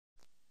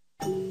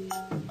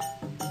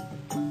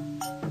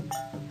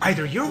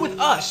Either you're with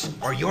us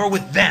or you're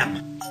with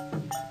them.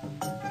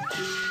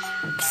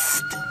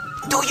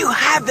 Psst! Do you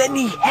have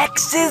any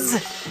hexes?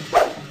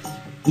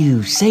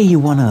 You say you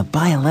want to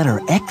buy a letter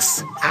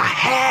X? A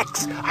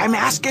hex! I'm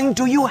asking,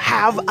 do you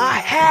have a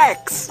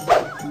hex?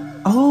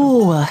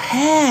 Oh, a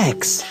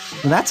hex.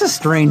 That's a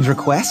strange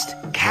request.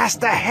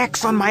 Cast a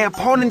hex on my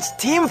opponent's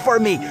team for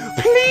me,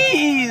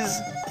 please!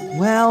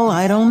 Well,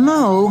 I don't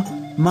know.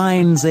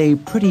 Mine's a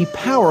pretty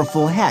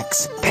powerful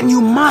hex. Then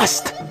you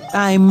must!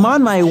 I'm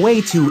on my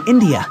way to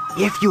India.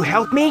 If you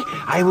help me,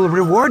 I will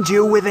reward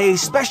you with a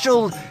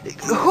special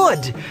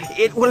hood.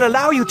 It will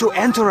allow you to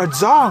enter a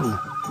dzong.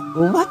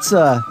 What's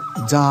a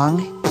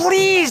dong?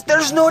 Please,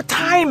 there's no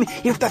time.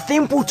 If the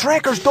Thimpu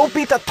Trekkers don't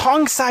beat the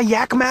Tongsa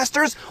Yak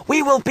Masters,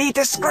 we will be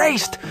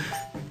disgraced.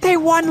 They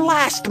won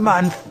last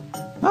month.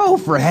 Oh,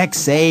 for heck's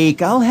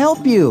sake, I'll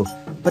help you.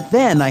 But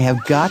then I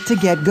have got to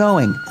get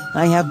going.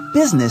 I have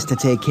business to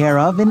take care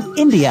of in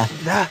India.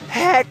 The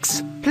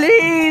hex,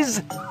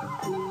 please.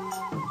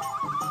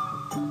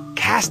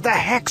 Cast a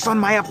hex on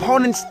my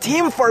opponent's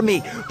team for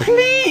me,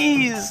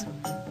 please.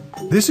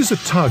 This is a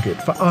target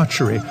for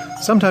archery.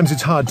 Sometimes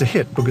it's hard to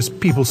hit because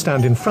people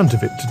stand in front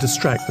of it to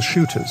distract the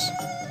shooters.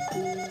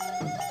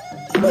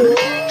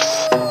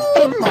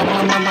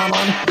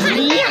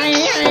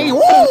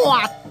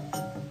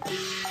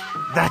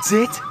 That's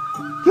it?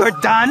 You're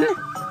done?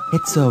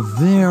 It's a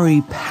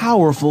very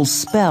powerful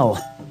spell.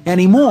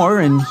 Any more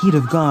and he'd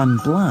have gone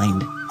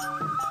blind.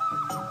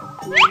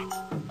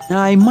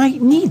 I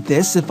might need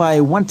this if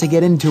I want to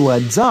get into a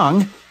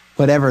dzong,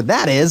 whatever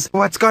that is.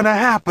 What's gonna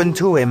happen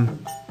to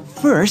him?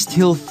 First,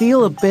 he'll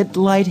feel a bit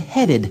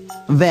lightheaded.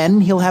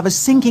 Then, he'll have a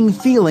sinking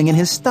feeling in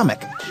his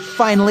stomach.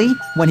 Finally,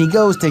 when he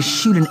goes to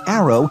shoot an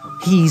arrow,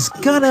 he's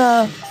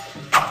gonna...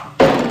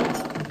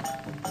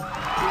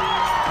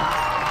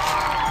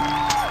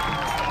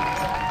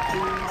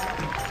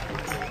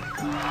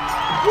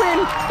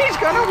 Win! He's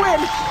gonna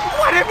win!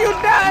 What have you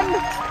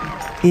done?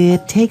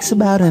 It takes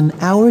about an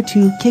hour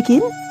to kick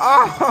in.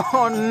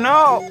 Oh,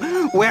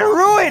 no! We're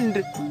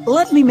ruined!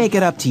 Let me make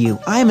it up to you.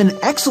 I'm an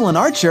excellent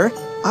archer.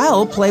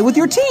 I'll play with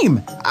your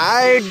team.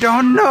 I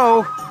don't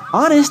know.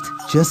 Honest,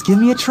 just give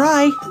me a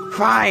try.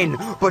 Fine,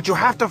 but you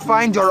have to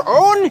find your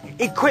own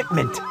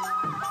equipment.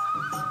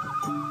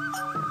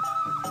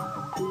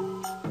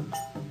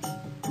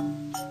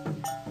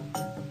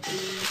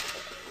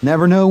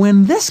 Never know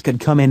when this could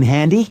come in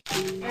handy.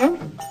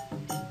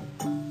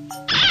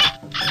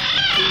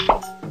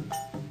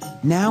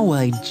 Now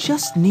I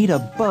just need a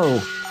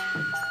bow.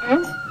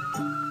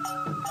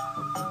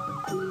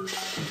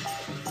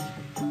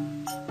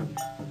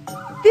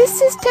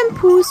 This is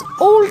Tempu's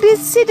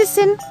oldest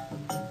citizen.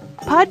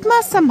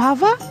 Padma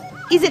Sambhava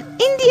is an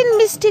Indian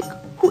mystic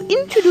who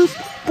introduced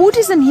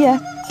Buddhism here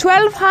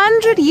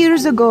 1200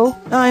 years ago.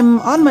 I'm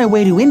on my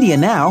way to India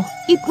now.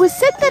 It was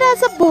said that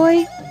as a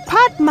boy,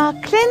 Padma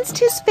cleansed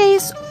his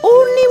face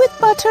only with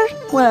butter.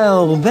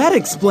 Well, that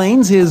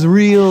explains his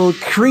real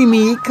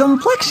creamy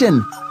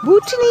complexion.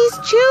 Bhutanese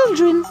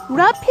children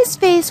rub his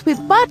face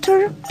with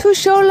butter to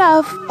show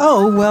love.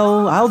 Oh,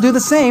 well, I'll do the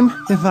same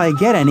if I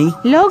get any.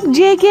 Log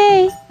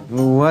jege.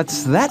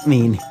 What's that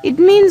mean? It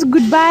means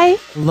goodbye.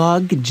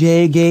 Log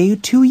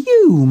jege to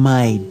you,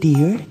 my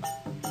dear.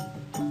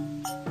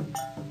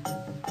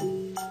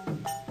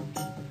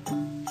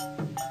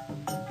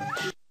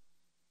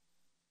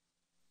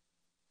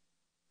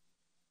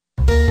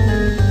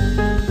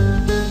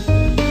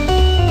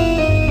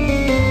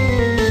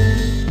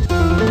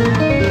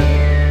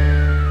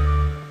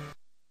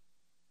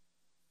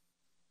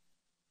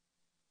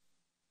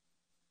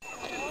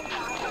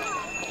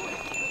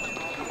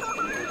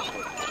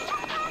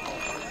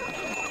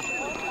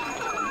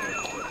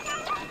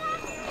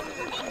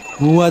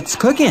 What's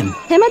cooking?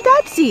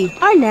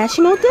 Hemadatsi, our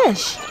national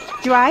dish.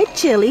 Dried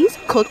chilies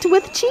cooked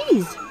with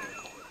cheese.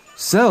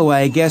 So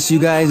I guess you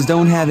guys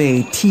don't have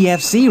a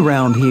TFC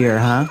round here,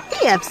 huh?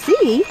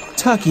 TFC?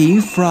 Tucky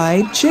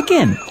Fried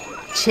Chicken.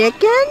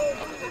 Chicken?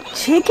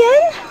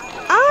 Chicken?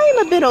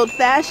 I'm a bit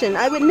old-fashioned.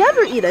 I would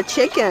never eat a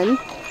chicken.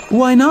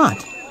 Why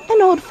not?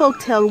 An old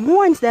folktale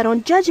warns that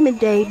on Judgment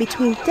Day,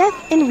 between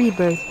death and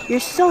rebirth, your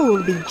soul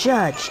will be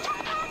judged.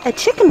 A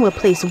chicken will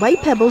place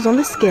white pebbles on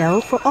the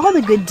scale for all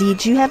the good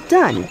deeds you have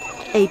done.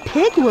 A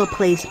pig will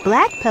place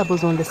black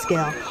pebbles on the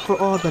scale for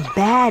all the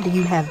bad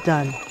you have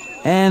done.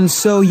 And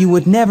so you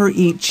would never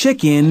eat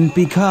chicken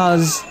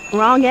because...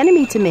 Wrong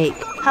enemy to make.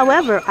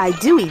 However, I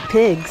do eat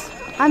pigs.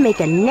 I make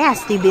a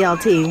nasty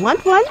BLT.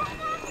 Want one?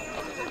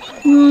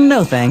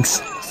 No thanks.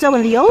 So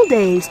in the old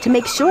days, to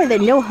make sure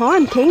that no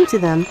harm came to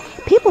them,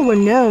 people were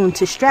known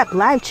to strap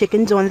live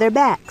chickens on their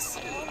backs.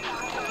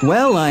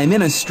 Well, I'm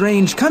in a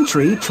strange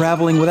country,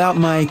 traveling without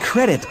my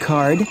credit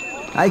card.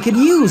 I could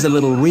use a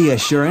little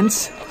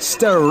reassurance.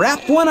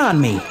 Strap one on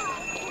me.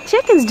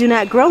 Chickens do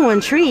not grow on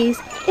trees.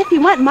 If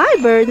you want my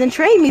bird, then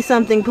trade me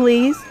something,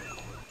 please.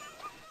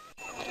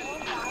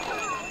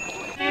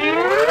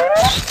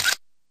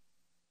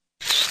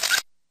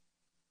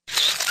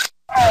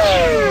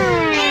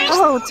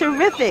 Oh,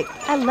 terrific.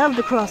 I love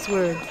the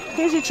crosswords.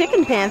 Here's your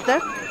chicken,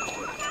 Panther.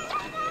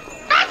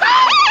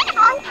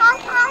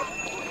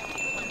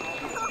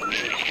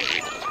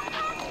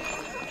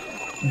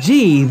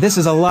 Gee, this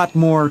is a lot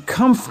more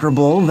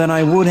comfortable than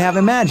I would have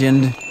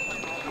imagined.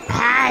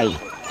 Hi.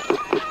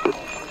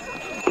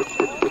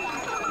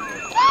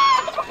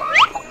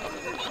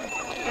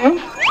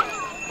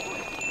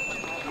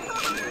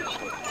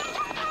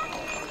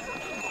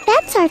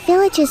 That's our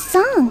village's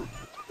song.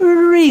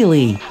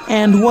 Really?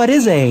 And what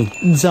is a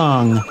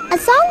zong? A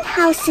song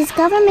houses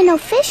government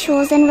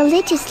officials and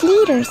religious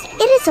leaders.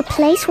 It is a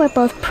place where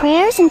both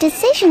prayers and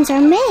decisions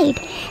are made,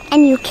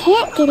 and you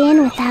can't get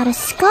in without a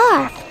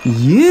scarf.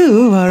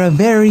 You are a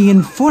very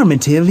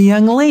informative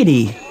young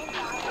lady.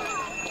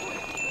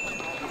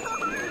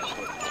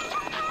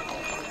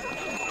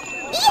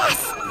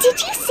 Yes! Did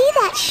you see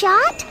that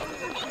shot?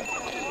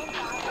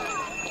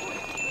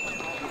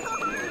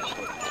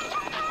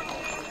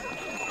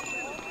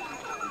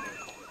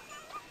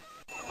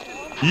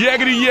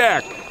 Yakety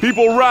yak!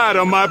 People ride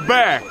on my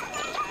back!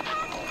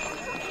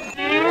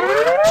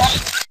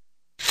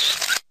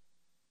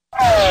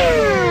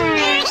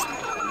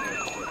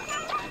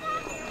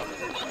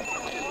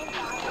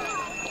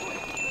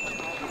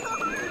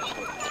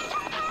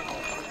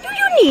 Do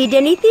you need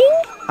anything?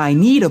 I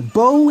need a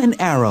bow and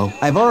arrow.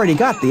 I've already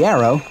got the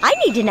arrow. I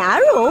need an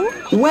arrow.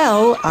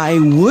 Well, I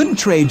would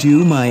trade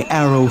you my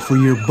arrow for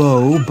your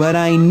bow, but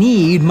I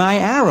need my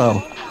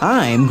arrow.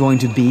 I'm going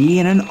to be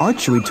in an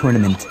archery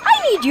tournament.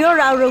 I need your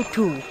arrow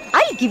too.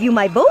 I'll give you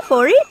my bow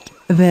for it.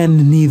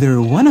 Then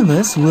neither one of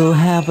us will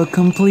have a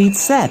complete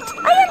set.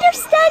 I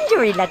understand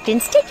your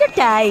reluctance. Take your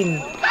time.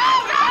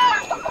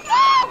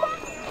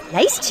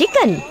 Nice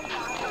chicken.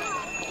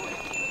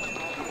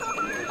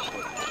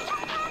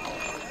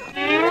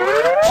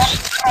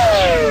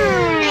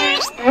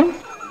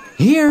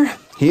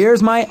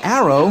 Here's my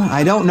arrow.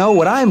 I don't know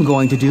what I'm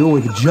going to do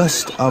with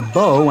just a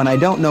bow, and I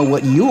don't know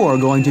what you're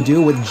going to do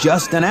with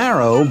just an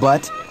arrow,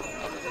 but...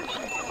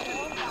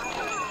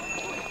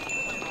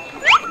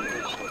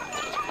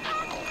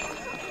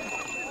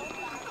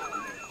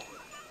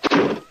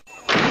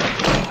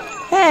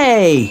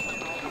 Hey!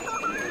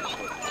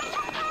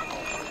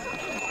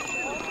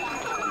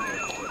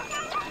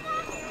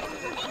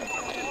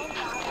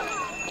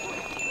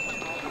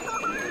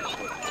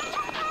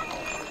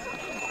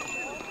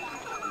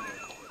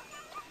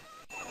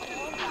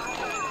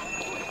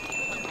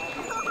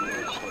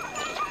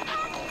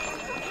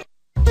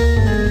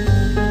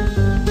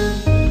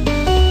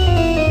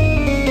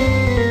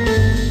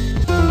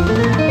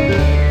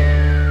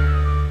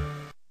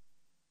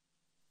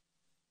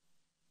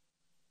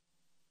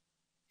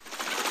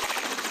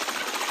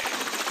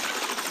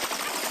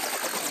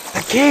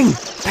 The king!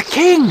 The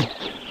king!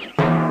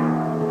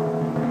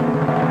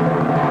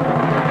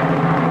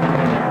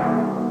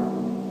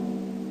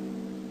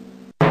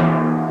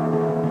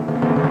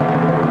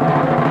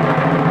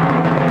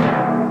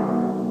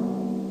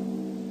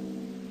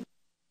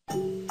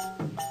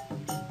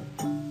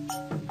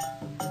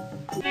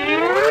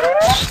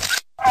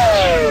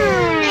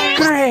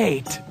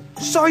 Great!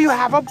 So you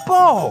have a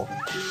bow!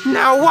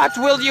 Now what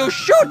will you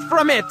shoot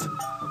from it?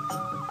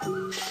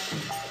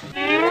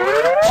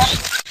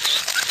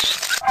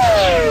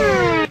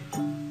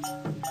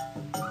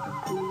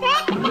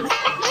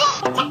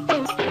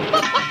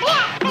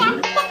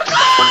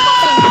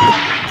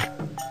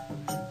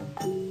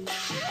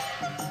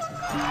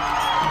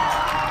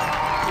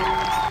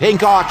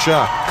 Pink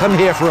Archer, come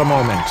here for a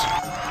moment.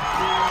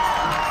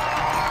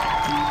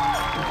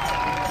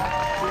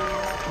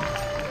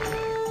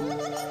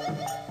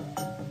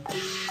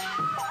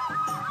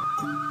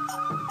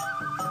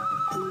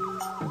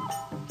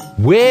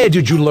 Where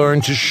did you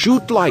learn to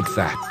shoot like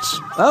that?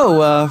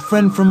 Oh, a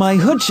friend from my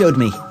hood showed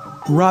me.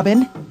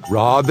 Robin?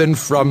 Robin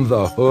from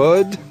the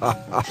Hood?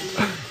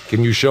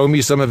 Can you show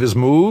me some of his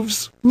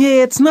moves?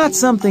 Yeah, it's not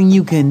something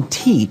you can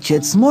teach.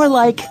 It's more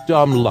like...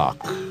 Dumb luck.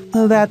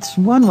 That's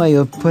one way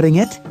of putting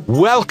it.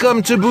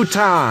 Welcome to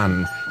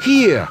Bhutan.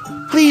 Here,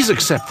 please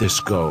accept this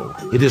go.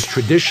 It is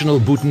traditional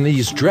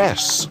Bhutanese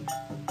dress.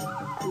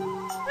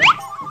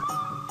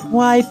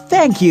 Why,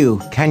 thank you.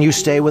 Can you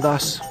stay with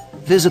us?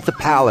 Visit the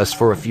palace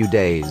for a few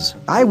days.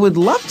 I would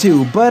love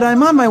to, but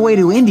I'm on my way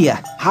to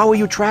India. How are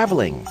you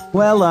traveling?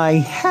 Well, I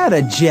had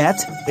a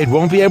jet. It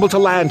won't be able to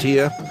land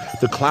here.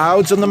 The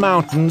clouds and the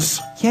mountains.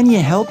 Can you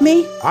help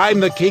me? I'm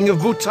the king of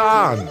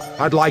Bhutan.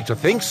 I'd like to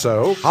think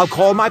so. I'll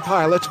call my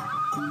pilot.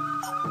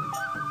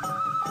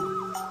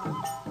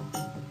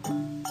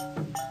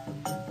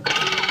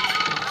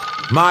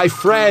 My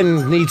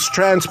friend needs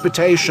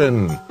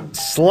transportation.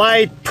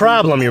 Slight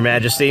problem, Your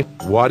Majesty.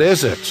 What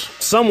is it?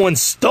 Someone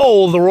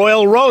stole the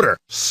royal rotor.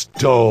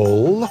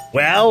 Stole?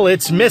 Well,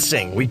 it's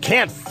missing. We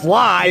can't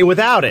fly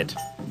without it.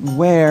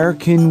 Where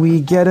can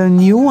we get a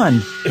new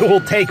one? It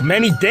will take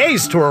many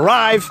days to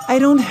arrive. I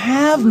don't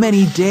have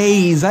many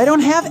days. I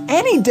don't have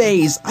any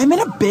days. I'm in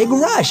a big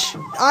rush.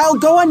 I'll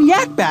go on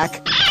Yak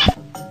Back.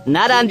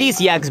 Not on this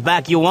Yak's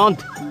back, you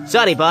won't.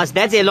 Sorry, boss,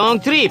 that's a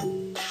long trip.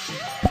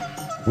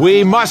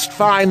 We must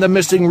find the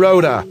missing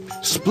rotor.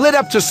 Split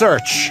up to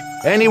search.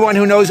 Anyone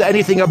who knows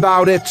anything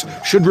about it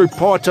should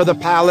report to the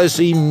palace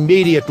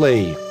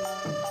immediately.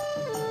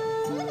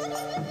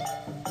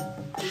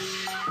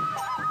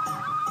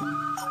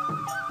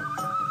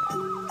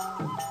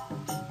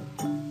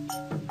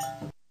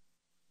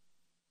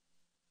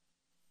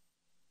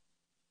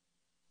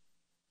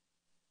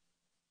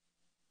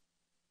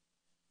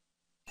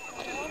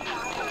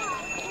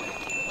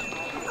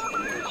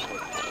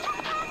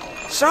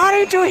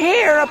 sorry to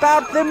hear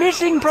about the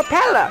missing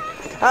propeller.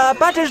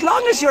 But as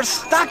long as you're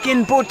stuck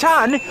in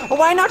Bhutan,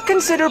 why not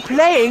consider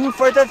playing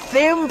for the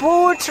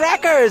Thimphu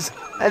Trekkers?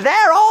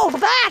 They're all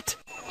that!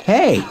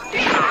 Hey!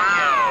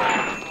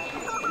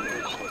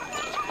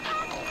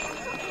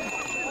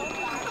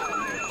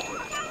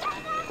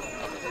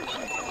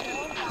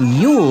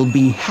 You'll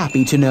be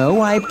happy to know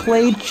I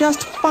played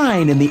just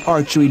fine in the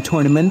archery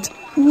tournament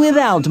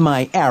without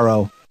my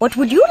arrow. What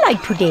would you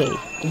like today?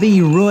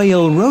 The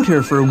royal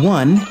rotor for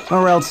one,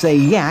 or else a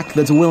yak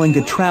that's willing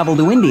to travel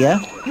to India.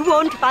 You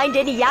won't find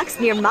any yaks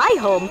near my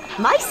home.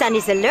 My son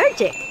is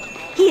allergic.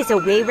 He is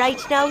away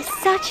right now,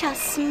 such a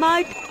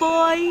smart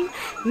boy.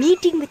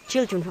 Meeting with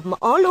children from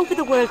all over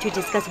the world to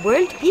discuss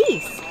world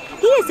peace.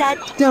 He is at...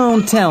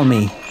 Don't tell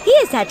me. He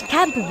is at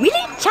Camp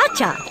Willy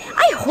Chacha.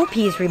 I hope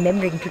he is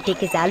remembering to take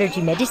his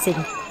allergy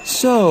medicine.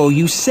 So,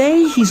 you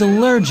say he's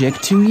allergic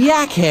to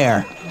yak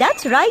hair?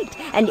 That's right,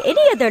 and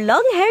any other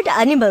long-haired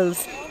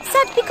animals.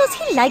 Sad because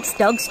he likes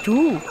dogs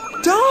too.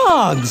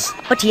 Dogs!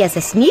 But he has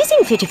a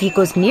sneezing fit if he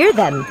goes near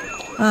them.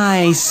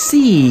 I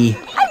see.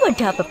 I want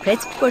to have a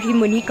present for him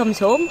when he comes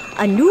home,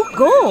 a new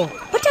go.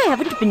 But I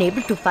haven't been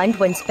able to find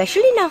one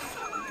special enough.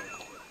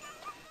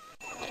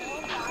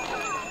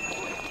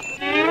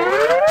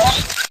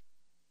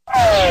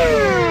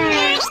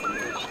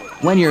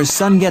 When your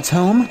son gets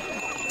home,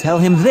 tell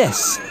him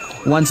this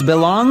once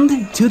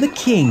belonged to the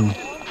king.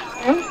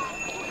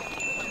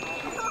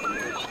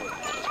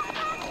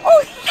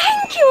 Oh,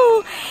 thank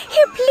you!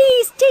 Here,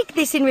 please, take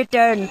this in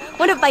return.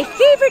 One of my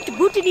favorite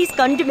Bhutanese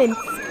condiments.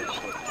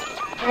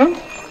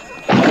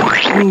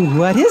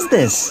 What is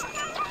this?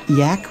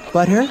 Yak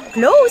butter?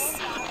 Close.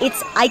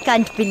 It's I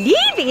can't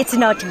believe it's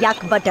not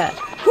yak butter.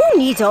 Who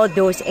needs all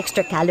those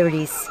extra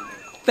calories?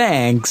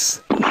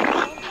 Thanks.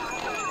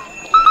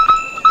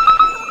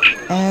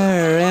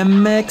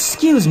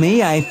 Excuse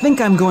me, I think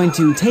I'm going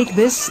to take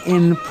this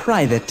in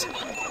private.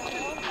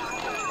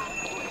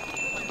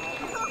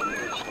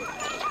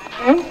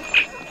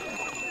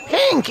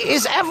 Pink,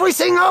 is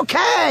everything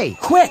okay?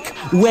 Quick,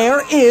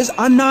 where is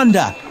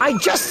Ananda? I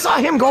just saw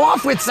him go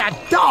off with that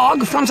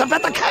dog from the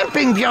Better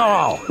Camping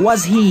Bureau.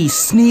 Was he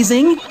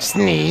sneezing?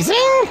 Sneezing?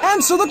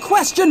 Answer the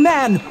question,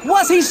 man!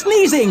 Was he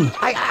sneezing?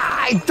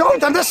 I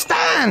don't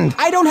understand.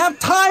 I don't have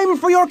time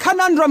for your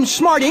conundrum,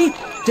 Smarty.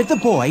 Did the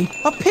boy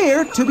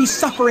appear to be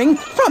suffering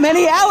from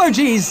any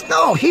allergies?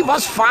 No, he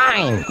was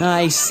fine.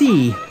 I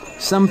see.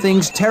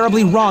 Something's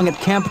terribly wrong at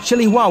Camp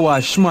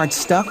Chiliwawa, smart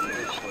stuff.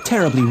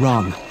 Terribly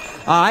wrong.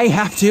 I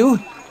have to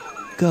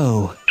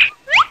go.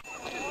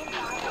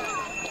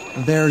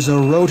 There's a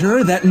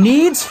rotor that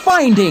needs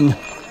finding.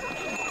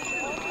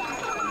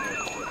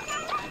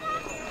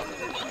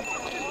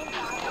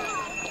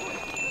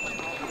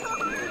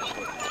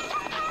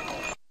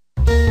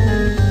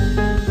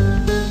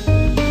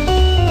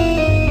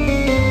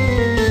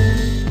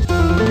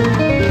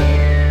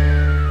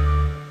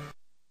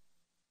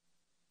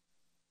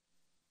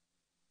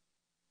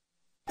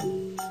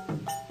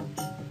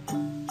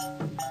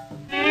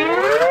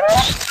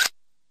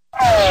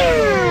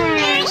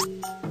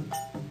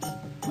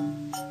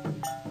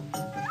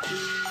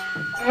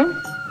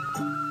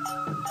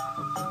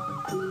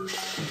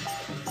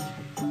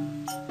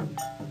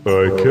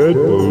 I can't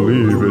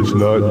believe it's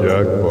not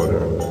yak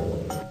butter.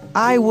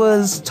 I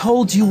was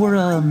told you were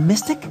a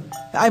mystic?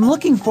 I'm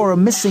looking for a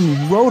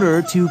missing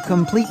rotor to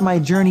complete my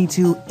journey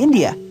to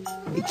India.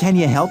 Can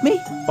you help me?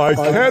 I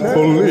can't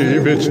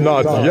believe it's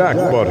not yak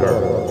butter.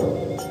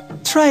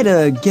 Try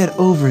to get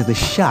over the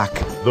shock.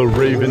 The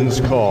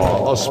Raven's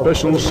Caw, a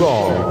special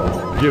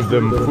song. Give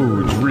them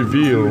foods,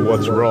 reveal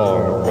what's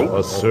wrong.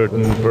 A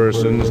certain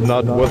person's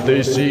not what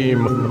they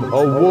seem.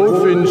 A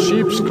wolf in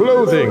sheep's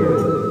clothing.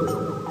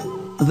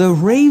 The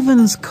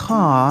Raven's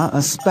Caw,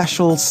 a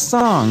special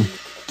song.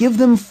 Give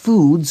them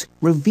foods,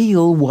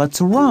 reveal what's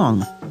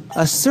wrong.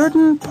 A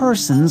certain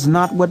person's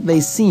not what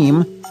they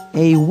seem.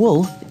 A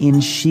wolf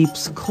in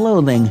sheep's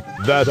clothing.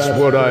 That's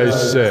what I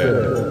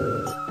said.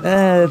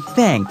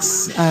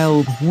 Thanks.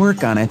 I'll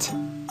work on it.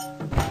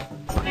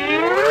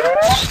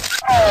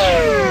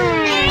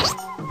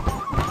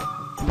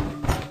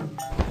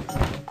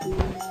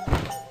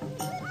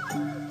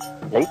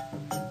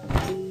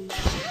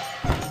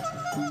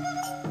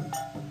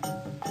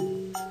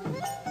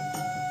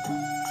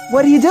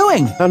 What are you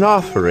doing? An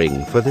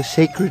offering for the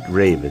sacred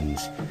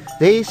ravens.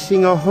 They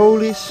sing a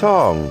holy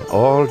song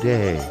all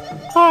day.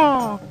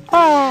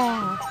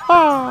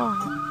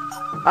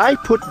 I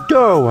put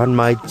dough on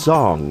my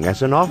zong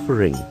as an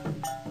offering.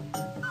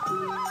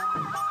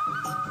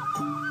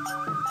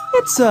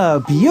 It's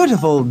a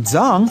beautiful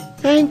zong.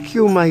 Thank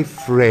you, my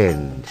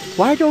friend.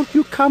 Why don't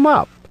you come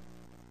up?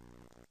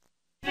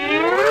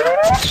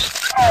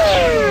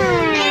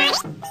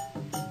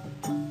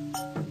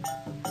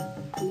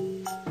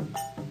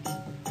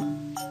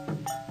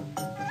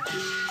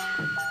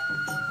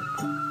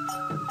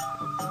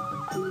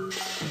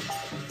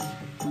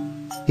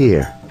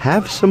 Here,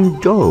 have some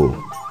dough.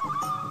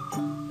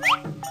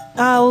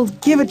 I'll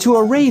give it to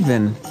a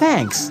raven,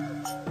 thanks.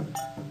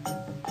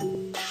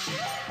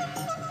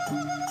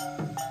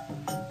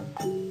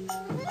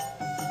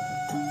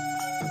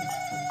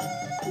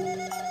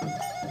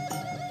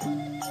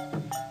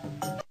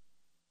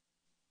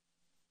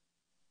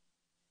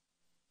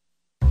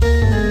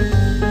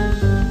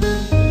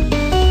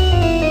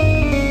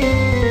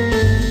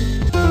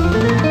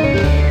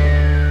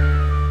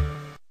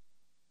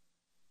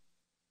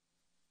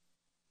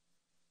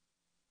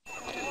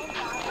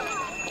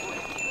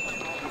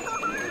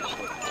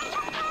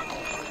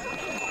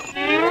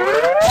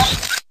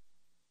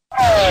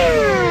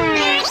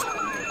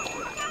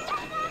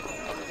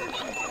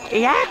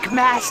 Yak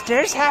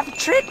masters have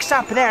tricks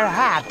up their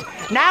hat.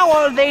 Now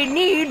all they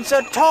need's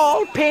a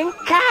tall pink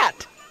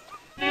cat.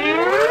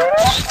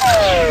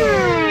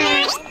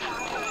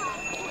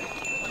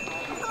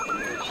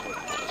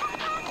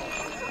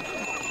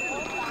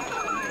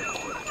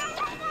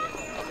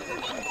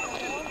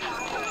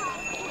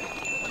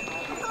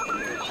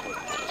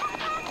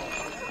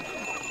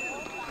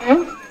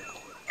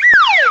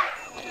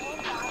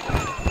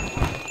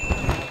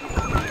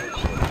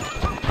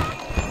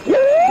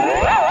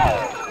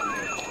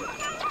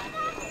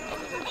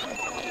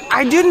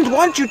 I didn't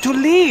want you to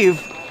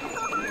leave.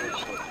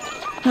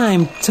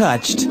 I'm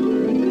touched.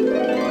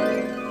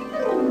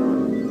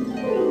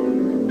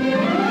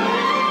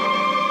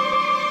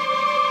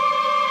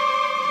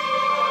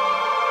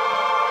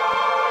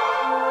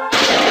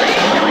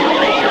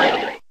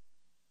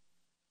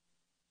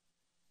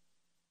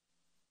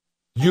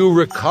 You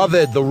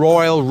recovered the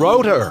royal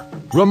rotor.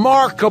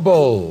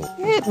 Remarkable.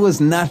 It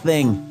was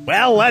nothing.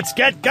 Well, let's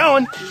get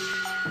going.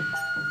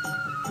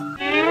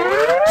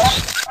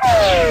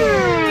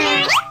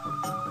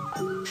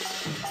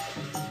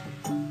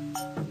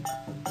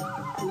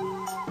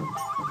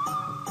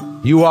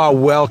 You are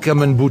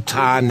welcome in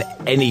Bhutan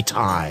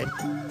anytime.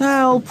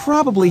 I'll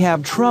probably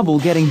have trouble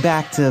getting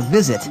back to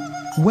visit.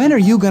 When are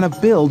you gonna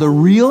build a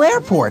real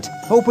airport?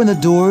 Open the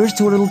doors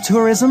to a little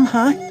tourism,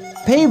 huh?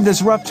 Pave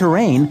this rough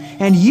terrain,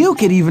 and you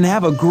could even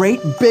have a great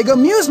big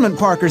amusement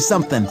park or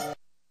something.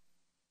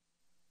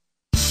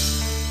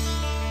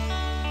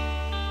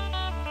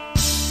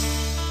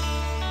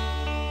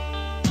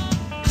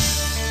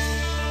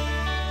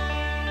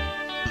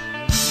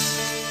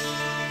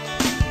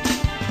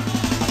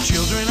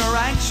 Children are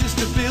anxious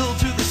to build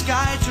to the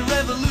sky, to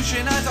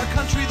revolutionize our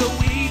country, though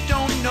we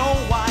don't know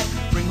why.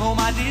 Bring home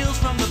ideals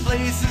from the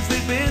places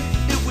they've been.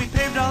 If we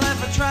paved our land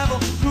for travel,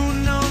 who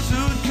knows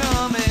who'd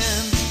come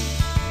in?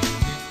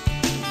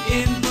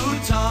 In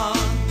Bhutan,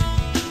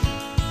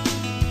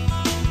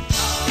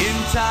 in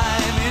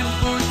time, in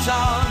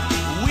Bhutan,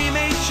 we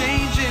may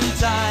change in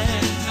time.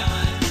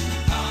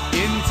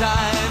 In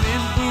time,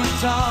 in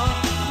Bhutan,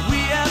 we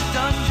have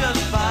done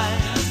just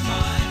fine.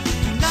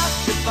 Do not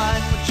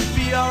define what should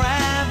be our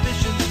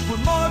ambition.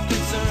 We're more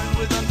concerned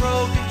with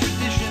unbroken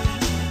traditions.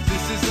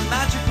 This is a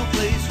magical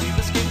place. We've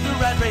escaped the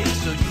rat race,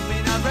 so you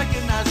may not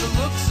recognize the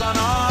looks on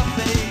our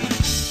face.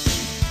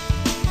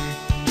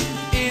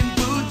 In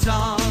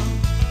Bhutan,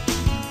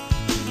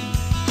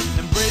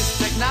 embrace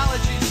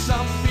technology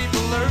some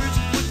people urge.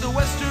 With the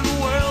Western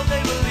world,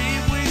 they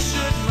believe we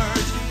should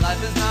merge.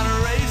 Life is not a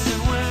race,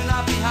 and we're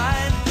not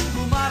behind.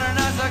 We'll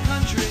modernize our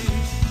country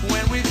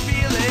when we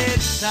feel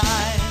it's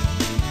time.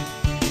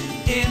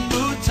 In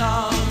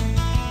Bhutan,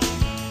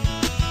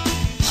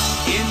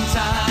 in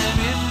time,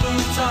 in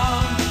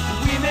Bhutan,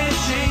 we may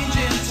change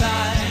in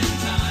time.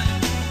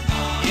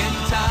 In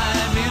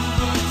time, in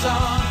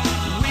Bhutan,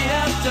 we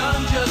have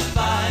done just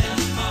fine.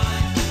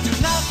 Do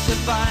not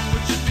define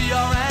what should be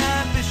our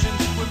ambitions.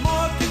 We're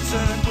more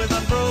concerned with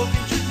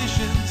unbroken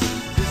traditions.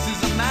 This is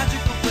a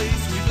magical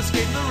place. We've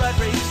escaped the rat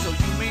race, so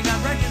you may not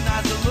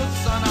recognize the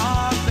looks on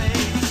our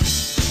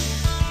face.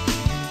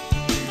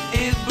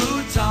 In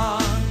Bhutan.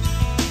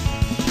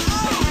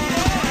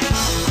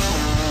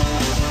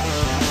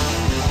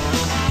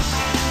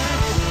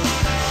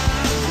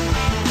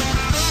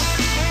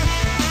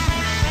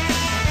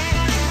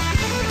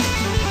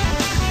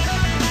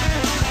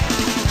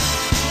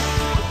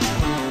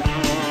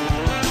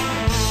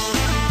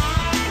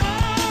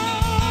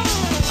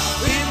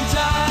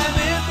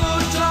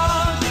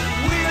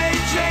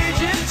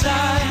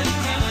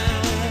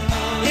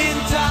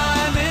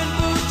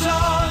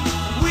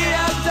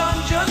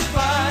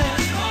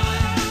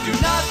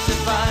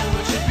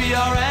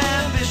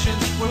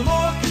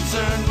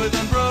 With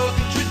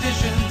unbroken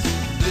traditions.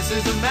 This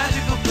is a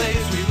magical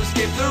place. We've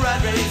escaped the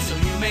rat race, so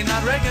you may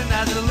not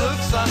recognize the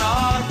looks on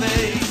our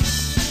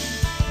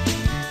face.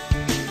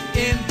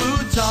 In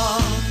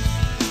Bhutan,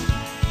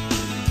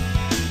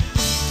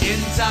 in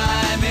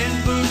time,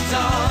 in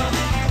Bhutan,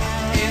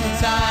 in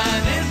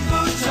time, in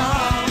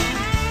Bhutan,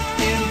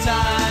 in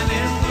time,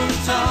 in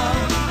Bhutan,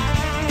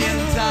 in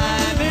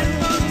time, in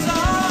Bhutan.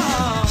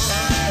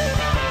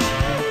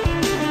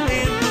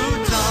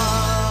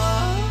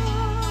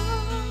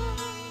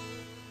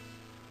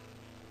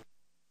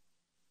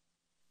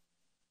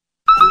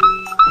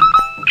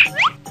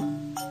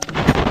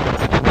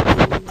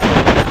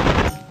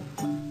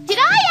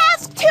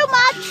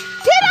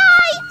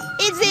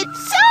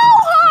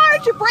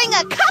 Bring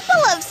a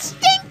couple of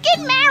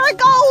stinking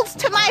marigolds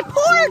to my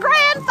poor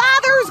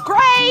grandfather's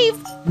grave.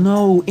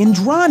 No,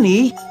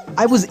 Indrani.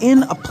 I was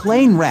in a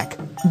plane wreck.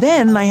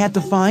 Then I had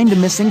to find a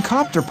missing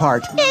copter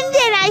part. And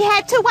then I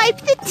had to wipe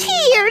the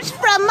tears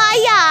from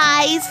my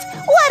eyes.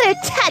 What a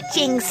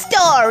touching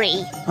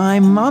story.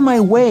 I'm on my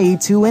way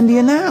to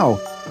India now.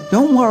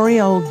 Don't worry,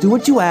 I'll do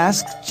what you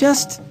ask.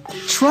 Just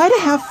try to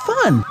have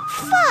fun.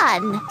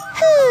 Fun?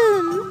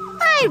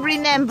 I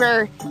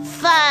remember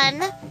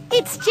fun.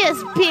 It's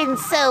just been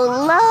so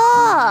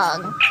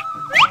long.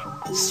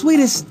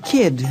 Sweetest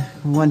kid,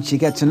 once you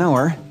get to know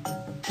her.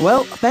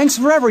 Well, thanks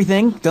for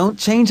everything. Don't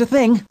change a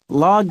thing.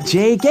 Log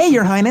J. Gay,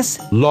 Your Highness.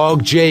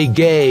 Log J.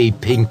 Gay,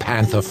 Pink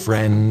Panther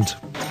friend.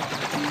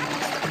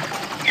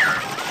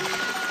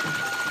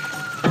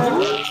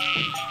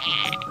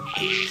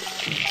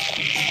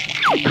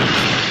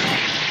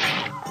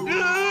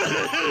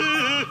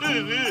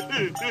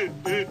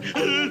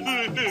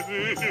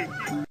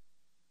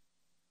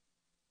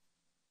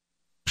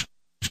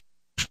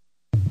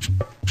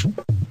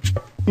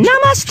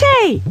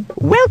 Namaste!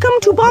 Welcome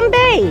to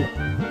Bombay!